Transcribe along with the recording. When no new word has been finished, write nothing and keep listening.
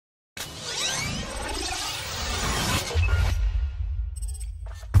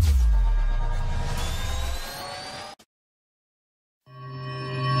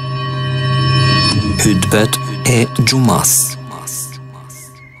hutbet e xumas.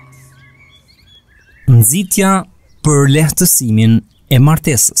 Nxitja për lehtësimin e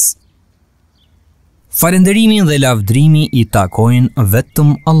martesës. Falënderimin dhe lavdrimi i takojnë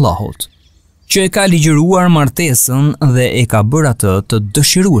vetëm Allahut, që e ka ligjëruar martesën dhe e ka bërë atë të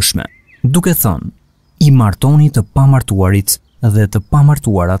dëshirueshme, duke thënë: I martoni të pamartuarit dhe të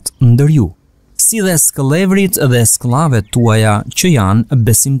pamartuarat ndër ju, si dhe skëllevrit dhe skllavet tuaja që janë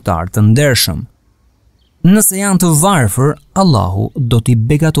besimtar të ndershëm. Nëse janë të varfër, Allahu do t'i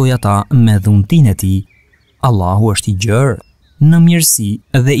begatoj ata me dhuntin e tij. Allahu është i gjerë, në mirësi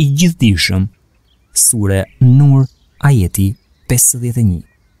dhe i gjithdijshëm. Sure Nur, ajeti 51.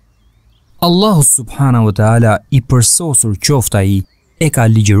 Allahu subhanahu wa taala, i përsosur qoftë ai, e ka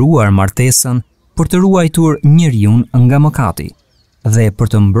ligjëruar martesën për të ruajtur njeriu nga mëkati dhe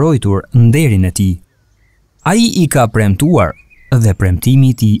për të mbrojtur nderin e tij. Ai i ka premtuar dhe premtimi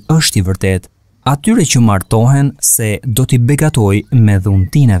i tij është i vërtet atyre që martohen se do t'i begatoj me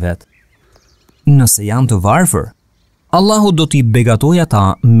dhuntin e vet. Nëse janë të varfër, Allahu do t'i begatoj ata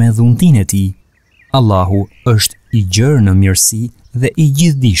me dhuntin e tij. Allahu është i gjerë në mirësi dhe i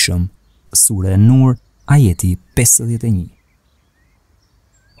gjithdijshëm. Sure Nur, ajeti 51.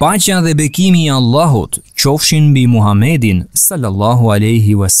 Paqja dhe bekimi i Allahut qofshin mbi Muhamedin sallallahu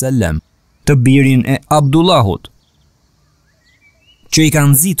alaihi wasallam, të birin e Abdullahut, që i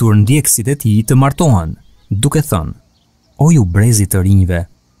kanë nxitur ndjekësit e tij të martohen, duke thënë: O ju brezit të rinjve,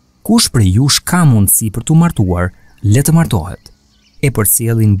 kush prej jush ka mundësi për t'u martuar, le të martohet. E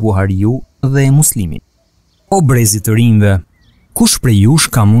përcjellin Buhariu dhe Muslimi. O brezit të rinjve, kush prej jush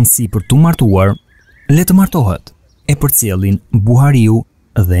ka mundësi për t'u martuar, le të martohet. E përcjellin Buhariu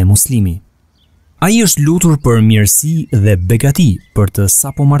dhe Muslimi. Ai është lutur për mirësi dhe begati për të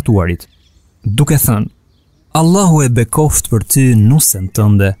sapo martuarit, duke thënë: Allahu e bekoft për ty nusen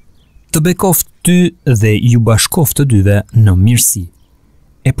tënde, të bekoft ty dhe ju bashkoft të dyve në mirësi.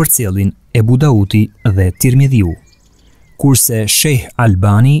 E përcjellin Ebu Dauti dhe Tirmidhiu, kurse Sheh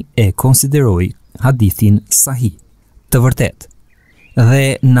Albani e konsideroi hadithin sahih, të vërtet, dhe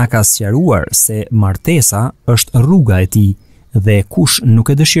na ka sqaruar se martesa është rruga e tij dhe kush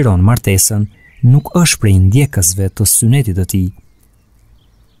nuk e dëshiron martesën nuk është prej ndjekësve të sunetit të tij.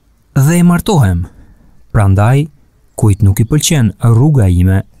 Dhe martohem, prandaj kujt nuk i pëlqen rruga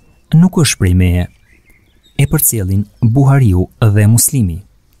ime nuk është prej meje. E përcjellin Buhariu dhe Muslimi.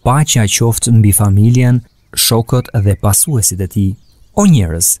 Paqja qoftë mbi familjen, shokët dhe pasuesit e tij. O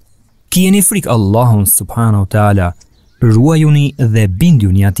njerëz, keni frikë Allahun subhanahu teala, ruajuni dhe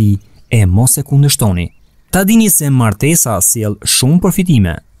binduni atij e mos e kundërshtoni. Ta dini se martesa sjell shumë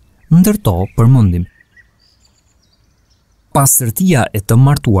përfitime, ndërto përmendim pastërtia e të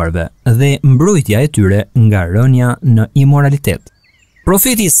martuarve dhe mbrojtja e tyre nga rënja në imoralitet.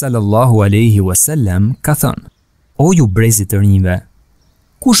 Profeti sallallahu alaihi wasallam ka thënë: O ju brezit të rinjve,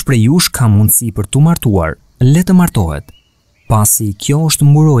 kush prej jush ka mundësi për t'u martuar, le të martohet, pasi kjo është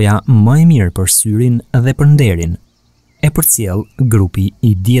mburoja më e mirë për syrin dhe për nderin. E përcjell grupi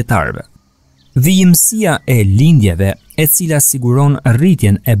i dietarëve. Vijimësia e lindjeve, e cila siguron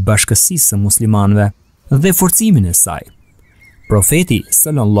rritjen e bashkësisë së muslimanëve dhe forcimin e saj. Profeti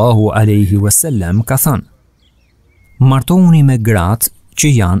sallallahu alaihi wasallam ka thënë: Martohuni me gratë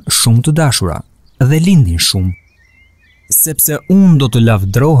që janë shumë të dashura dhe lindin shumë, sepse unë do të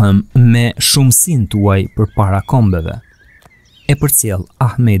lavdrohem me shumësinë tuaj përpara kombeve. E përcjell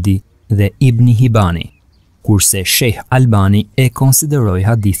Ahmedi dhe Ibn Hibani, kurse Sheh Albani e konsideroi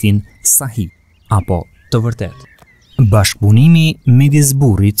hadithin sahih, apo të vërtet. Bashkëpunimi midis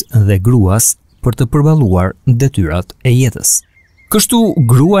burrit dhe gruas për të përballuar detyrat e jetës. Kështu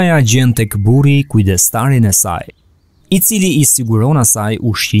gruaja gjen tek burri kujdestarin e saj, i cili i siguron asaj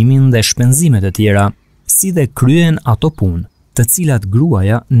ushqimin dhe shpenzimet e tjera, si dhe kryen ato punë, të cilat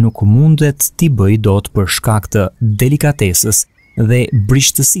gruaja nuk mundet t'i bëj dot për shkak të delikatesës dhe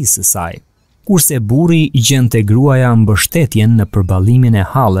brishtësisë së saj. Kurse burri gjen tek gruaja mbështetjen në përballimin e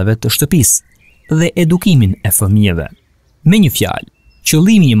halleve të shtëpisë dhe edukimin e fëmijëve. Me një fjalë,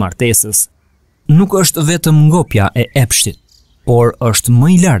 qëllimi i martesës nuk është vetëm ngopja e epshtit, por është më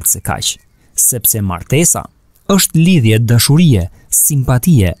i lartë se kaq, sepse martesa është lidhje dashurie,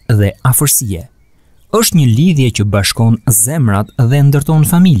 simpatie dhe afërsie. Është një lidhje që bashkon zemrat dhe ndërton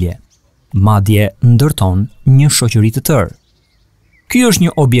familje, madje ndërton një shoqëri të tërë. Ky është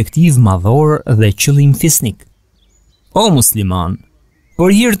një objektiv madhor dhe qëllim fisnik. O musliman,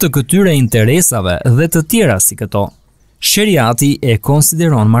 për hir të këtyre interesave dhe të tjera si këto, sheriati e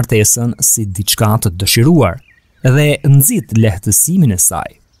konsideron martesën si diçka të dëshiruar dhe nxit lehtësimin e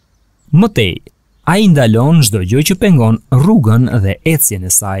saj. Më tej, ai ndalon çdo gjë që pengon rrugën dhe ecjen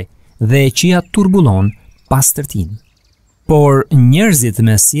e saj dhe që ja turbulon pastërtinë. Por njerëzit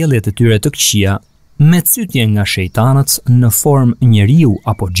me sjelljet e tyre të këqija, me cytje nga shejtanët në formë njeriu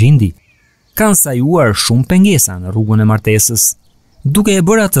apo gjindi, kanë sajuar shumë pengesa në rrugën e martesës, duke e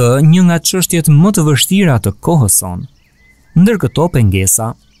bërë atë një nga çështjet më të vështira të kohës sonë. Ndër këto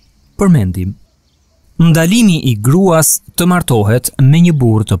pengesa, përmendim: ndalimi i gruas të martohet me një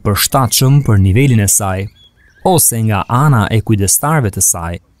burr të përshtatshëm për nivelin e saj, ose nga ana e kujdestarëve të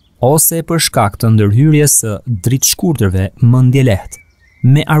saj, ose për shkak të ndërhyrjes së dritshkurtërve mendjelehtë,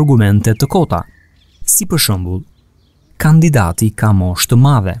 me argumente të kota, si për shembull, kandidati ka moshë të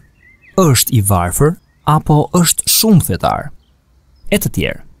madhe, është i varfër apo është shumë fetar, e të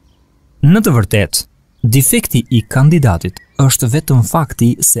tjerë. Në të vërtetë, defekti i kandidatit është vetëm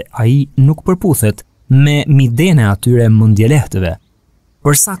fakti se ai nuk përputhet me midene atyre mendjelehtëve.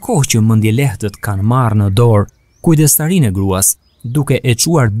 Për sa kohë që mendjelehtët kanë marrë në dorë kujdestarinë e gruas, duke e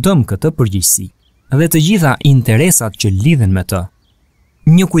quar dëm këtë përgjegjësi dhe të gjitha interesat që lidhen me të,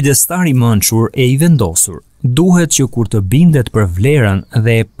 një kujdestar i mençur e i vendosur duhet që kur të bindet për vlerën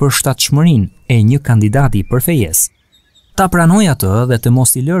dhe përshtatshmërinë e një kandidati për fejes, ta pranojë atë dhe të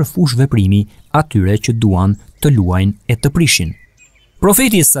mos i lërë fush veprimi atyre që duan të luajnë e të prishin.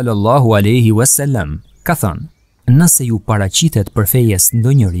 Profeti sallallahu alaihi wasallam ka thënë: nëse ju paraqitet për fejes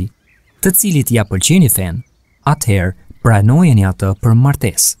ndonjëri, të cilit ja pëlqeni fen, atëherë pranojeni atë për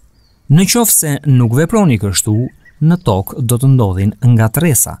martesë. Në qoftë se nuk veproni kështu, në tokë do të ndodhin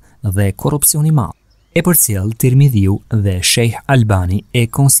ngatresa dhe korrupsion i madh. E përcjell Tirmidhiu dhe Shejh Albani e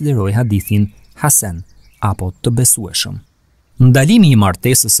konsideroi hadithin hasan apo të besueshëm. Ndalimi i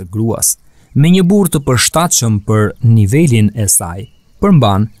martesës së gruas me një burr të përshtatshëm për nivelin e saj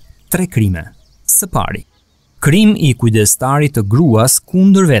përmban 3 krime. Së pari, krim i kujdestarit të gruas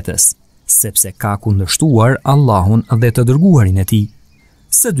kundër vetes, sepse ka kundërshtuar Allahun dhe të dërguarin e tij.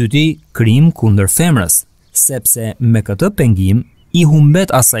 Së dyti, krim kundër femrës, sepse me këtë pengim i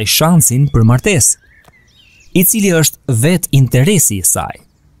humbet asaj shansin për martesë, i cili është vetë interesi i saj.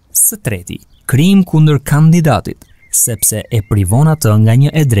 Së treti, krim kundër kandidatit, sepse e privon atë nga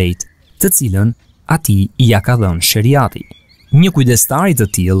një e drejtë, të cilën atij ja ka dhënë sheriati. Një kujdestar i të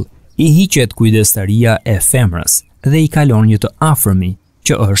tillë i hiqet kujdestaria e femrës dhe i kalon një të afërmi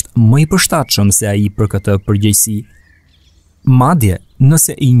që është më i përshtatshëm se ai për këtë përgjegjësi. Madje,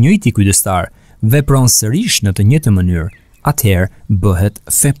 nëse i njëjti kujdestar vepron sërish në të njëjtën mënyrë, atëherë bëhet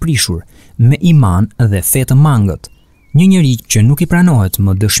feprishur, me iman dhe fe të mangët, një njeri që nuk i pranohet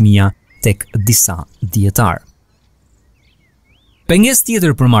më dëshmia tek disa dietar. Pengesë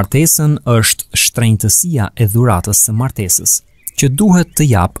tjetër për martesën është shtrenjtësia e dhuratës së martesës, që duhet të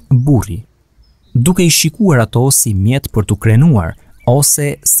jap burri, duke i shikuar ato si mjet për t'u krenuar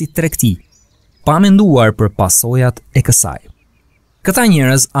ose si tregti, pa menduar për pasojat e kësaj. Këta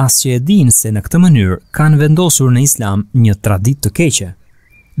njerëz as që e dinë se në këtë mënyrë kanë vendosur në Islam një traditë të keqe,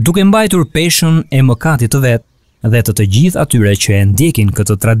 duke mbajtur peshën e mëkatit të vet dhe të gjithë atyre që e ndjekin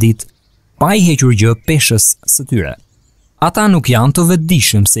këtë traditë, pa i hequr gjë peshës së tyre. Ata nuk janë të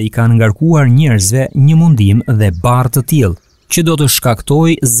vetëdijshëm se i kanë ngarkuar njerëzve një mundim dhe barë të tillë që do të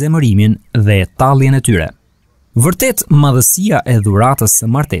shkaktojë zemërimin dhe talljen e tyre. Vërtet, madhësia e dhuratës së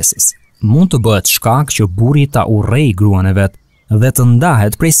martesës mund të bëhet shkak që burri ta urrejë gruan e vet dhe të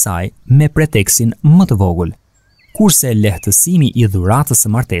ndahet prej saj me preteksin më të vogël, kurse lehtësimi i dhuratës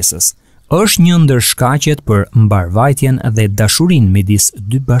së martesës është një ndër shkaqet për mbarvajtjen dhe dashurinë midis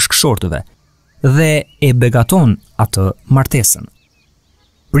dy bashkëshortëve dhe e begaton atë martesën.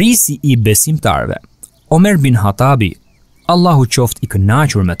 Prisi i besimtarve, Omer bin Hatabi, Allahu qoftë i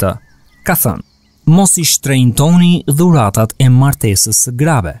kënaqur me të, ka thënë: mos i shtrenjtoni dhuratat e martesës së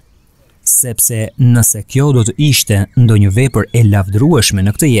grave, sepse nëse kjo do të ishte ndonjë vepër e lavdërueshme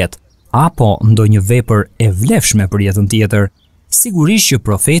në këtë jetë, apo ndonjë vepër e vlefshme për jetën tjetër, sigurisht që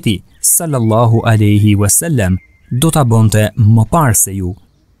profeti sallallahu alaihi wasallam do ta bënte më parë se ju.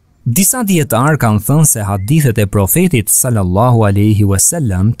 Disa dietar kanë thënë se hadithet e profetit sallallahu alaihi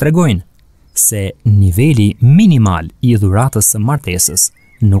wasallam tregojnë se niveli minimal i dhuratës së martesës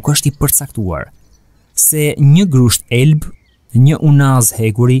nuk është i përcaktuar, se një grusht elb, një unaz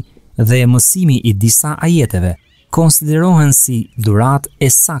hekuri dhe mësimi i disa ajeteve konsiderohen si dhurat e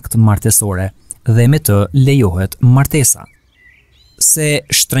saktë martesore dhe me të lejohet martesa. Se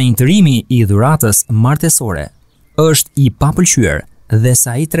shtrenjtërimi i dhuratës martesore është i papëlqyer dhe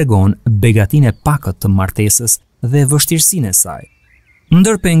sa i tregon begatinë e pakët të martesës dhe vështirësinë e saj.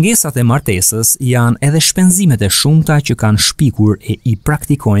 Ndër pengesat e martesës janë edhe shpenzimet e shumta që kanë shpikur e i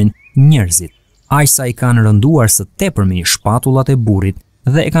praktikojnë njerëzit, aq sa i kanë rënduar së tepërmi shpatullat e burrit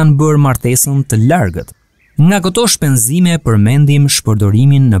dhe e kanë bërë martesën të largët. Nga këto shpenzime përmendim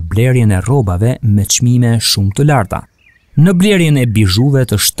shpërdorimin në blerjen e rrobave me çmime shumë të larta, në blerjen e bizhuve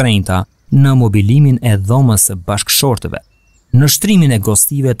të shtrenjta, në mobilimin e dhomës së bashkëshortëve, në shtrimin e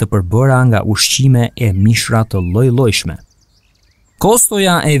gostive të përbëra nga ushqime e mishra të lloj-llojshme.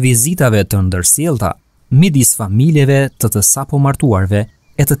 Kostoja e vizitave të ndërsjellta midis familjeve të sapomartuarve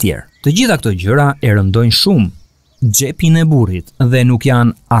e të tjerë. Të gjitha këto gjëra e rëndojnë shumë xhepin e burrit dhe nuk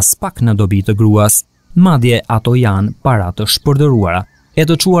janë as pak në dobi të gruas, madje ato janë para të shpërdoruara e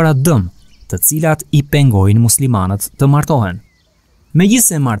të çuara dëm, të cilat i pengojnë muslimanët të martohen.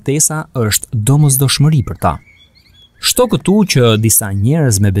 Megjithse martesa është domosdoshmëri për ta. Shto këtu që disa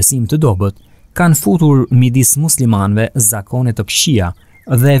njerëz me besim të dobët kanë futur midis muslimanëve zakone të këqija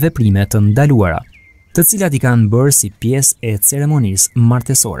dhe veprime të ndaluara, të cilat i kanë bërë si pjesë e ceremonisë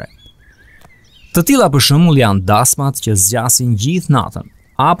martesore. Të tilla për shembull janë dasmat që zgjasin gjithë natën,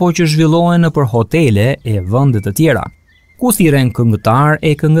 apo që zhvillohen nëpër hotele e vende të tjera, ku thirren këngëtar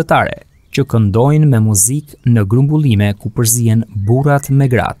e këngëtare që këndojnë me muzikë në grumbullime ku përzihen burrat me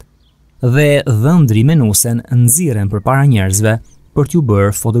gratë, dhe dhëndri me nusen nxirren përpara njerëzve për t'ju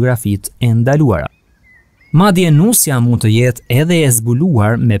bërë fotografitë e ndaluara. Madje nusja mund të jetë edhe e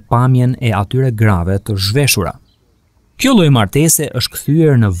zbuluar me pamjen e atyre grave të zhveshura. Kjo lloj martese është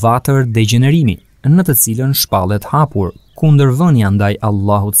kthyer në vatër degenerimi, në të cilën shpallet hapur kundër vënia ndaj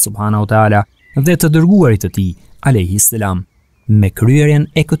Allahut subhanahu teala dhe të dërguarit të tij alayhis salam, me kryerjen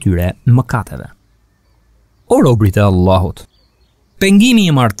e këtyre mëkateve. O robrit e Allahut, pengimi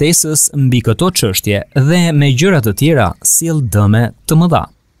i martesës mbi këto çështje dhe me gjëra të tjera sjell dëme të mëdha,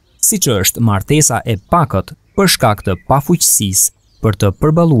 siç është martesa e pakët për shkak të pafuqësisë për të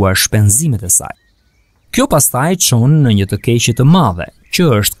përballuar shpenzimet e saj. Kjo pastaj çon në një të keqje të madhe, që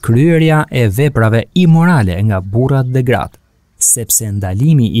është kryerja e veprave imorale nga burrat dhe gratë, sepse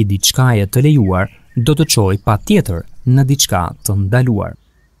ndalimi i diçkaje të lejuar do të çojë patjetër në diçka të ndaluar.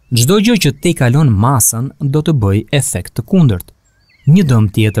 Çdo gjë që te kalon masën do të bëjë efekt të kundërt. Një dëm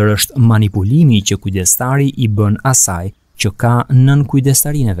tjetër është manipulimi që kujdestari i bën asaj që ka nën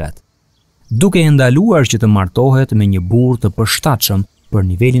kujdestarinë e vet, duke e ndaluar që të martohet me një burr të përshtatshëm për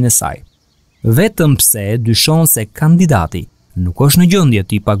nivelin e saj, vetëm pse dyshon se kandidati nuk është në gjendje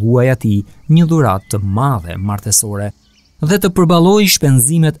t'i paguajë atij një dhuratë të madhe martesore dhe të përballojë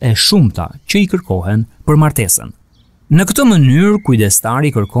shpenzimet e shumta që i kërkohen për martesën. Në këtë mënyrë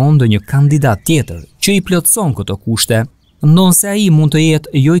kujdestari kërkon ndonjë kandidat tjetër që i plotëson këto kushte, ndonse ai mund të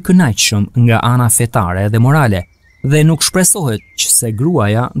jetë jo i kënaqshëm nga ana fetare dhe morale, dhe nuk shpresohet që se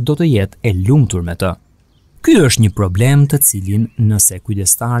gruaja do të jetë e lumtur me të. Ky është një problem të cilin nëse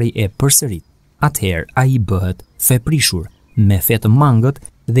kujdestari e përsërit, atëherë ai bëhet feprishur me fe të mangët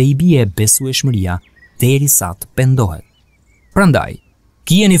dhe i bie besueshmëria derisa të pendohet. Prandaj,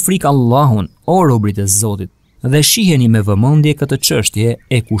 kijeni frikë Allahun, o robrit e Zotit, dhe shiheni me vëmendje këtë çështje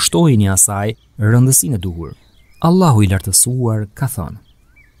e kushtojini asaj rëndësinë e duhur. Allahu i lartësuar ka thënë: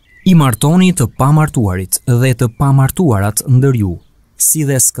 I martoni të pamartuarit dhe të pamartuarat ndër ju, si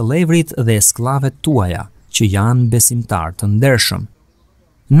dhe skëllevrit dhe sklavet tuaja, që janë besimtar të ndershëm.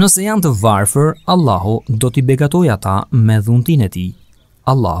 Nëse janë të varfër, Allahu do t'i begatojë ata me dhuntin e tij.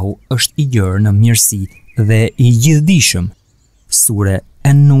 Allahu është i gjerë në mirësi dhe i gjithdijshëm. Sure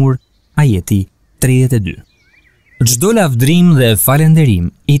An-Nur, ajeti 32. Çdo lavdrim dhe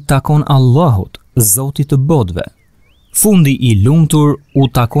falënderim i takon Allahut, Zotit të botëve. Fundi i lumtur u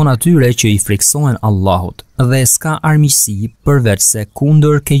takon atyre që i friksohen Allahut dhe s'ka armiqësi përveç se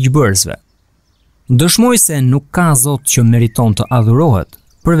kundër keqbërësve. Dëshmoj se nuk ka Zot që meriton të adhurohet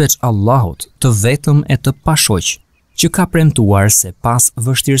përveç Allahut, të vetëm e të pashoq, që ka premtuar se pas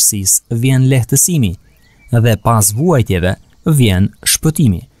vështirësisë vjen lehtësimi dhe pas vuajtjeve vjen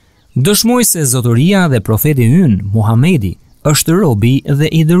shpëtimi. Dëshmoj se zotëria dhe profeti ynë Muhamedi është robi dhe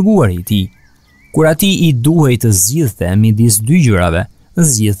i dërguari i tij. Kur ati i duhej të zgjidhte midis dy gjërave,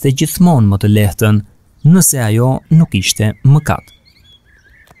 zgjidhte gjithmonë më të lehtën, nëse ajo nuk ishte mëkat.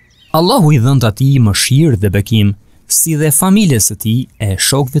 Allahu i dhënë atij mëshirë dhe bekim, si dhe familjes së tij e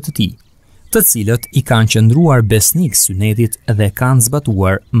shokëve të tij, të cilët i kanë qëndruar besnik sunetit dhe kanë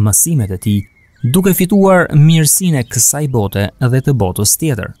zbatuar mësimet e tij, duke fituar mirësinë e kësaj bote dhe të botës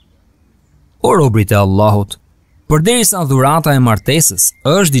tjetër. O robrit e Allahut, përderisa dhurata e martesës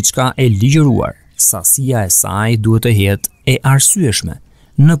është diçka e ligjëruar, sasia e saj duhet të jetë e arsyeshme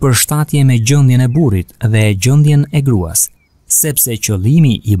në përshtatje me gjendjen e burrit dhe gjendjen e gruas, sepse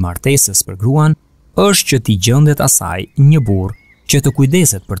qëllimi i martesës për gruan është që t'i gjendet asaj një burr që të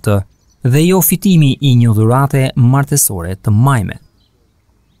kujdeset për të dhe jo fitimi i një dhurate martesore të majme.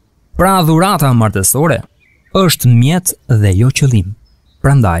 Pra dhurata martesore është mjet dhe jo qëllim.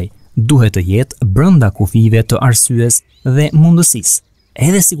 Prandaj, duhet të jetë brenda kufive të arsyes dhe mundësisë,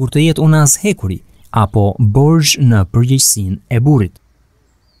 edhe sikur të jetë unaz hekuri apo borxh në përgjegjësinë e burrit.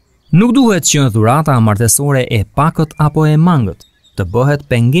 Nuk duhet që dhurata martesore e pakët apo e mangët të bëhet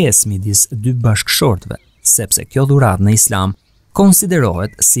pengesë midis dy bashkëshortëve, sepse kjo dhuratë në Islam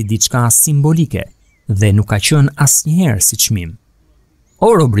konsiderohet si diçka simbolike dhe nuk ka qenë asnjëherë si çmim.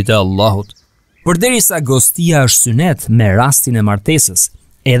 O robrit e Allahut, përderisa gostia është synet me rastin e martesës,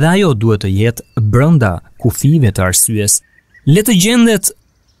 edhe ajo duhet të jetë brenda kufive të arsyes, le të gjendet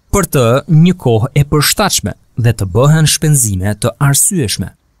për të një kohë e përshtatshme dhe të bëhen shpenzime të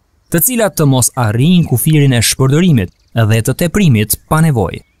arsyeshme, të cilat të mos arrijnë kufirin e shpërdorimit dhe të teprimit pa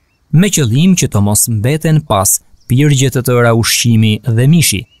nevojë, me qëllim që të mos mbeten pas pirgje të tëra ushqimi dhe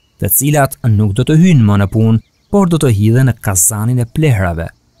mishi, të cilat nuk do të hyjnë më në punë, por do të hidhen në kazanin e plehrave.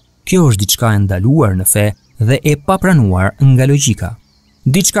 Kjo është diçka e ndaluar në fe dhe e papranuar nga logjika,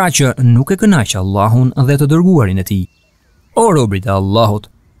 diçka që nuk e kënaq Allahun dhe të dërguarin e tij. O robrit e Allahut,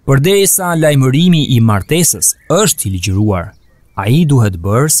 përderisa lajmërimi i martesës është i ligjëruar, ai duhet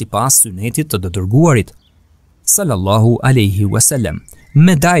bërë sipas sunetit të dërguarit sallallahu alaihi wasallam,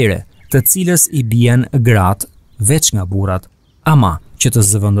 me dajre të cilës i bien gratë veç nga burrat, ama që të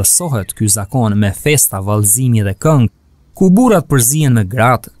zëvendësohet ky zakon me festa, vallëzimi dhe këngë, ku burrat përzihen me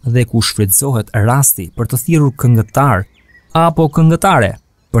gratë dhe ku shfrytëzohet rasti për të thirrur këngëtar apo këngëtare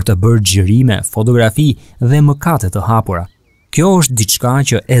për të bërë xhirime, fotografi dhe mëkate të hapura. Kjo është diçka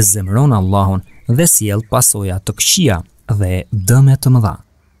që e zemron Allahun dhe sjell pasoja të këqija dhe dëme të mëdha.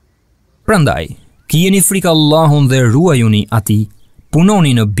 Prandaj, kijeni frikë Allahun dhe ruajuni atij,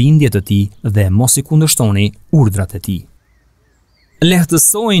 punoni në bindje të tij dhe mos i kundërshtoni urdhrat e tij.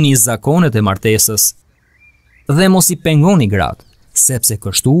 Lehtësojini zakonet e martesës dhe mos i pengoni gratë, sepse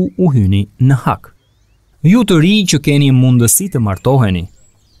kështu u hyni në hak. Ju të rinj që keni mundësi të martoheni,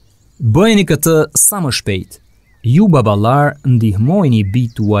 bëjeni këtë sa më shpejt. Ju baballar ndihmojini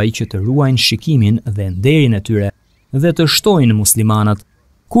bijtë tuaj që të ruajnë shikimin dhe nderin e tyre dhe të shtojnë muslimanët.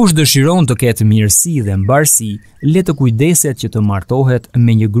 Kush dëshiron të ketë mirësi dhe mbarësi, le të kujdeset që të martohet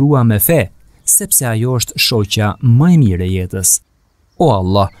me një grua me fe, sepse ajo është shoqja më e mirë e jetës. O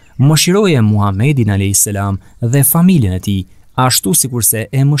Allah, mëshiroje Muhamedin a.s. dhe familjen e tij, ashtu sikurse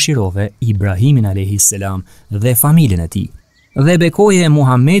e mëshirove Ibrahimin a.s. dhe familjen e tij. Dhe bekoje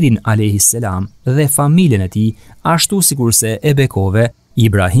Muhamedin a.s. dhe familjen e tij, ashtu sikurse e bekove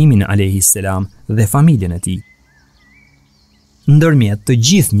Ibrahimin a.s. dhe familjen e tij, ndërmjet të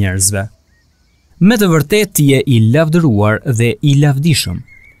gjithë njerëzve. Me të vërtetë ti je i lavdëruar dhe i lavdishëm.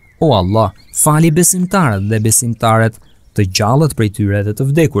 O Allah, fali besimtarët dhe besimtaret, të gjallët prej tyre dhe të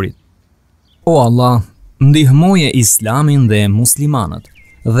vdekurit. O Allah, ndihmoje Islamin dhe muslimanët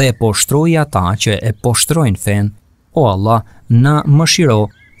dhe poshtroje ata që e poshtrojnë fen. O Allah, na mëshiro,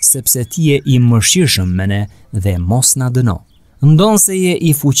 sepse ti je i mëshirshëm me ne dhe mos na dëno. Ndonse je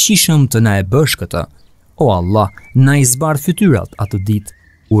i fuqishëm të na e bësh këtë. O Allah, na i zbardh fytyrat atë ditë,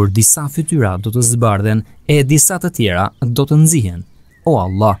 kur disa fytyra do të zbardhen e disa të tjera do të nxihen. O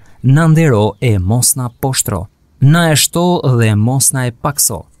Allah, na ndero e mos na poshtro. Na e shto dhe mos na e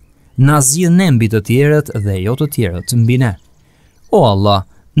pakso. Na zgjidh ne mbi të tjerët dhe jo të tjerët mbi ne. O Allah,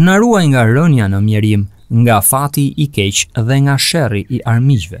 na ruaj nga rënja në mjerim, nga fati i keq dhe nga sherri i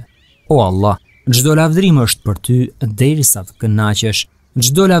armiqve. O Allah, çdo lavdrim është për ty derisa të kënaqesh,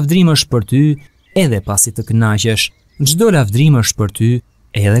 çdo lavdrim është për ty edhe pasi të kënaqesh, çdo lavdrim është për ty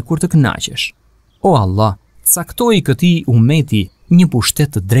edhe kur të kënaqesh. O Allah, caktoi këtij ummeti një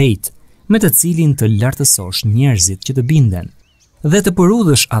pushtet të drejtë, me të cilin të lartësosh njerëzit që të binden, dhe të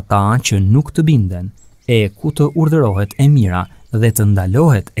përudhësh ata që nuk të binden, e ku të urdhërohet e mira dhe të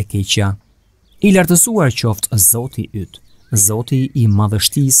ndalohet e keqja. I lartësuar qoftë Zoti yt, Zoti i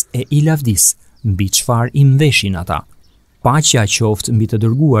madhështisë e i lavdisë, mbi çfarë i mbeshin ata. Paqja qoftë mbi të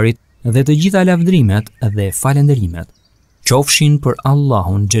dërguarit dhe të gjitha lavdrimet dhe falenderimet qofshin për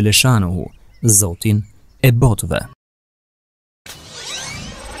Allahun xheleshanuhu, Zotin e botëve.